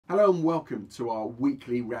Hello and welcome to our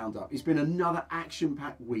weekly roundup. It's been another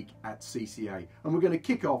action-packed week at CCA and we're going to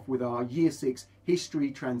kick off with our Year 6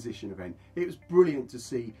 History Transition event. It was brilliant to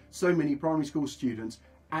see so many primary school students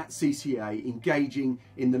at CCA engaging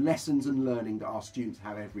in the lessons and learning that our students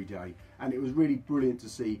have every day, and it was really brilliant to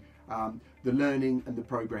see the learning and the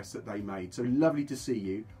progress that they made. So lovely to see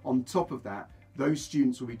you. On top of that, those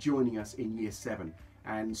students will be joining us in Year 7,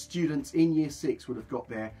 and students in Year 6 would have got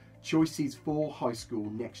their choices for high school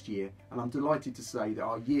next year, and I'm delighted to say that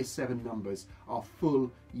our Year 7 numbers are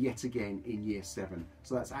full yet again in Year 7.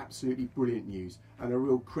 So that's absolutely brilliant news and a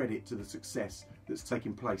real credit to the success that's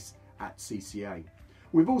taken place at CCA.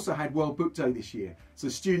 We've also had World Book Day this year, so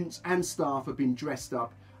students and staff have been dressed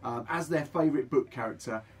up as their favourite book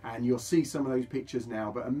character, and you'll see some of those pictures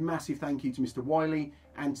now. But a massive thank you to Mr. Wiley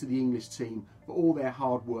and to the English team for all their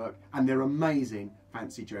hard work and their amazing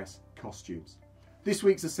fancy dress costumes. This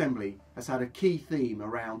week's assembly has had a key theme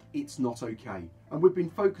around It's Not Okay, and we've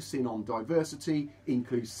been focusing on diversity,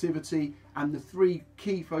 inclusivity, and the three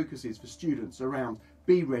key focuses for students around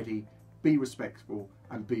be ready, be respectful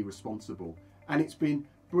and be responsible. And it's been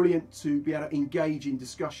brilliant to be able to engage in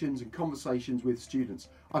discussions and conversations with students.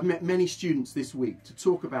 I've met many students this week to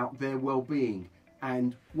talk about their well-being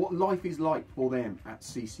and what life is like for them at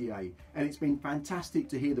CCA, and it's been fantastic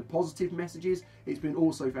to hear the positive messages. It's been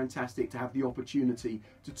also fantastic to have the opportunity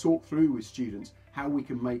to talk through with students how we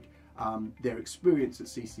can make their experience at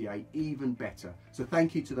CCA even better. So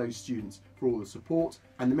thank you to those students for all the support,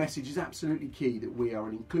 and the message is absolutely key that we are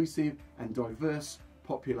an inclusive and diverse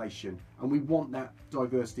population, and we want that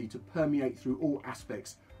diversity to permeate through all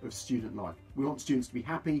aspects of student life. We want students to be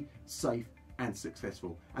happy, safe and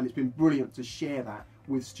successful, and it's been brilliant to share that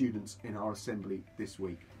with students in our assembly this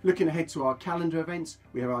week. Looking ahead to our calendar events,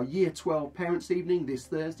 we have our Year 12 Parents' Evening this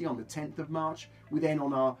Thursday on the 10th of March. We then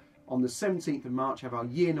on the 17th of March have our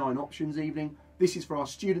Year 9 Options Evening. This is for our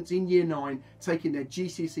students in Year 9 taking their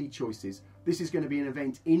GCSE choices. This is going to be an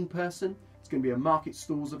event in person. It's going to be a market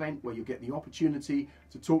stalls event where you'll get the opportunity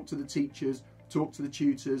to talk to the teachers, talk to the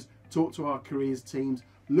tutors, talk to our careers teams,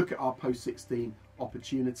 look at our post-16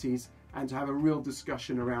 opportunities, and to have a real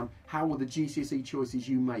discussion around how will the GCSE choices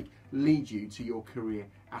you make lead you to your career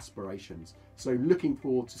aspirations. So looking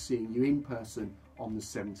forward to seeing you in person on the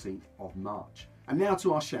 17th of March. And now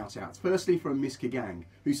to our shout outs. Firstly from Miss Kagang,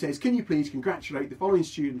 who says, can you please congratulate the following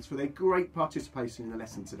students for their great participation in the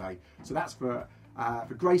lesson today. So that's for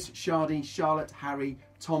Grace, Shardy, Charlotte, Harry,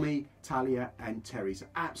 Tommy, Talia and Terry. So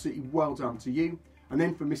absolutely well done to you. And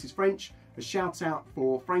then from Mrs. French, a shout out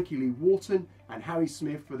for Frankie Lee Wharton and Harry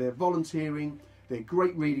Smith for their volunteering, their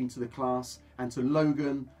great reading to the class, and to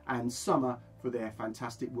Logan and Summer for their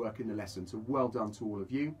fantastic work in the lesson. So well done to all of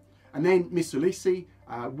you. And then Miss Ulisi,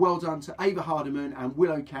 well done to Ava Hardiman and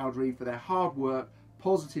Willow Cowdery for their hard work,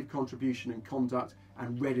 positive contribution and conduct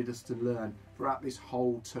and readiness to learn throughout this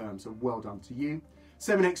whole term. So well done to you.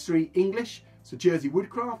 7x3 English, so Jersey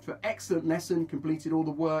Woodcraft for excellent lesson, completed all the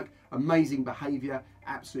work, amazing behaviour,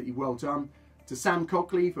 absolutely well done. To Sam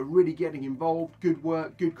Cockley for really getting involved, good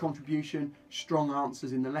work, good contribution, strong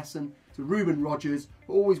answers in the lesson. To Ruben Rogers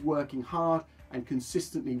for always working hard and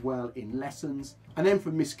consistently well in lessons. And then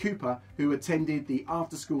from Miss Cooper, who attended the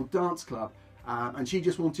after school dance club, and she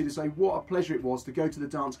just wanted to say what a pleasure it was to go to the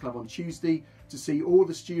dance club on Tuesday to see all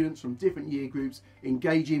the students from different year groups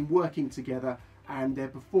engaging, working together, and their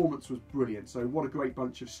performance was brilliant. So what a great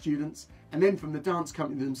bunch of students. And then from the dance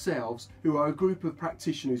company themselves, who are a group of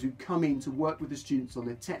practitioners who come in to work with the students on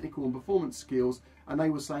their technical and performance skills, and they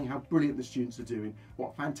were saying how brilliant the students are doing,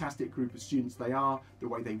 what a fantastic group of students they are, the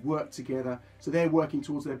way they work together. So they're working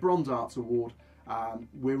towards their Bronze Arts Award.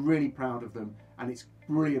 We're really proud of them, and it's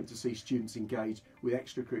brilliant to see students engage with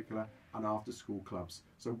extracurricular and after school clubs.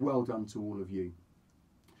 So well done to all of you.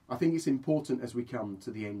 I think it's important as we come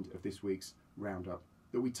to the end of this week's roundup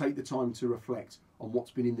that we take the time to reflect on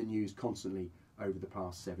what's been in the news constantly over the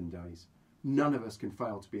past 7 days. None of us can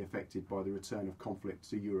fail to be affected by the return of conflict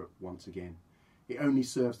to Europe once again. It only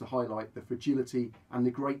serves to highlight the fragility and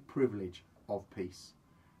the great privilege of peace.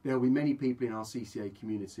 There will be many people in our CCA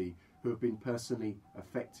community who have been personally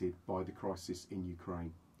affected by the crisis in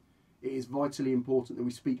Ukraine. It is vitally important that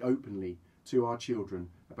we speak openly to our children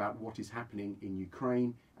about what is happening in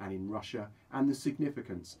Ukraine and in Russia, and the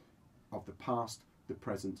significance of the past, the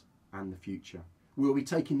present and the future. We will be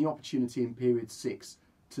taking the opportunity in period 6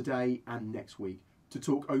 today and next week to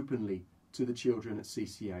talk openly to the children at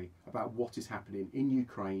CCA about what is happening in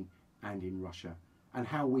Ukraine and in Russia, and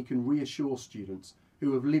how we can reassure students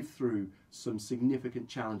who have lived through some significant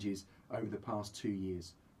challenges over the past 2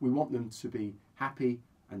 years. We want them to be happy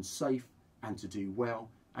and safe and to do well,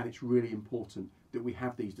 and it's really important that we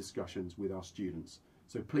have these discussions with our students.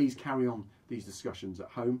 So please carry on these discussions at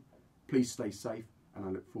home. Please stay safe, and I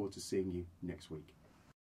look forward to seeing you next week.